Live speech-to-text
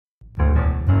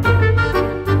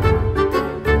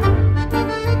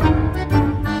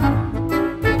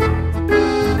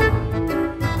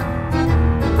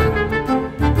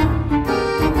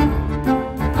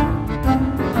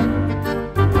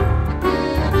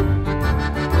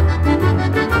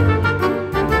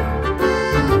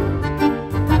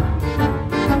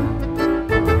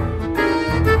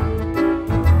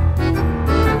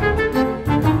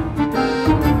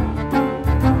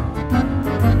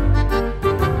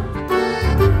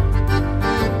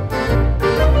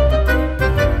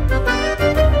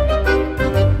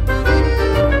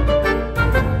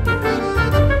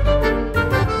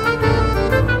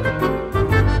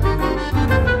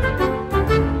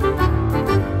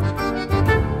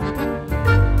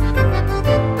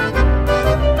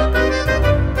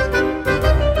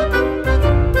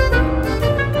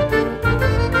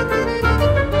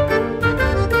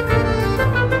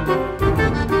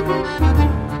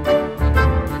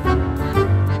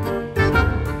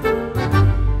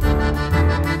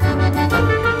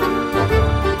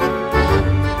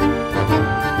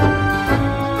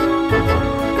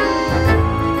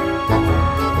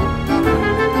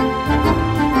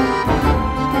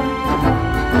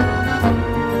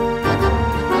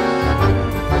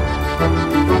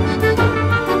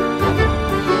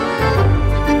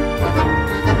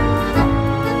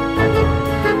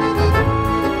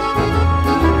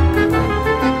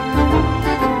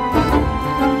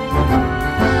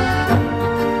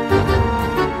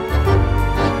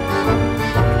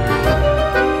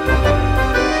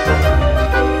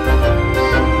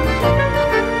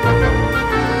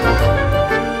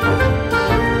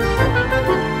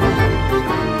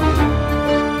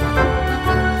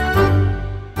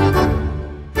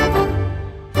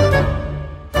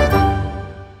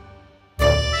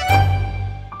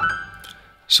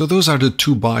So those are the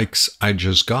two bikes I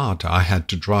just got. I had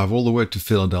to drive all the way to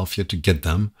Philadelphia to get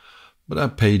them, but I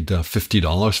paid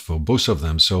 $50 for both of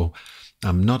them, so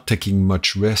I'm not taking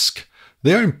much risk.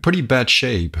 They're in pretty bad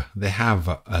shape. They have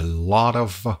a lot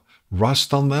of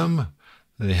rust on them.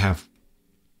 They have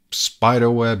spider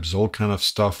webs, all kind of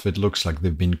stuff. It looks like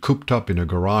they've been cooped up in a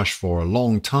garage for a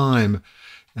long time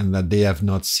and that they have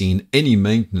not seen any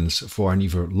maintenance for an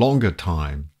even longer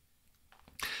time.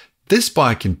 This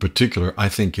bike in particular, I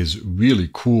think, is really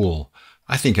cool.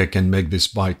 I think I can make this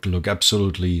bike look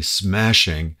absolutely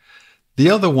smashing. The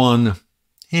other one,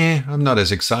 I'm not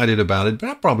as excited about it, but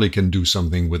I probably can do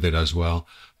something with it as well.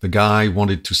 The guy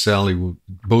wanted to sell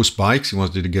both bikes. He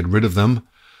wanted to get rid of them,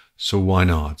 so why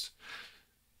not?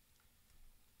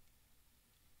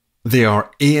 They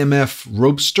are AMF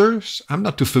Roadsters. I'm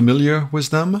not too familiar with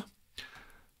them.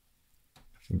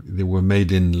 They were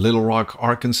made in Little Rock,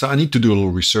 Arkansas. I need to do a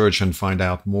little research and find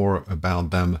out more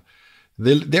about them.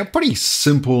 They're pretty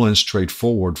simple and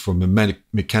straightforward from a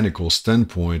mechanical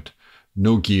standpoint.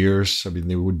 No gears. I mean,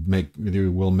 they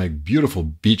will make beautiful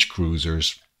beach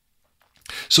cruisers.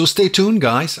 So stay tuned,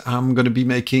 guys. I'm going to be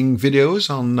making videos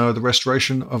on the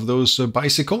restoration of those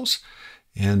bicycles,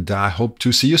 and I hope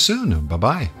to see you soon.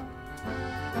 Bye-bye.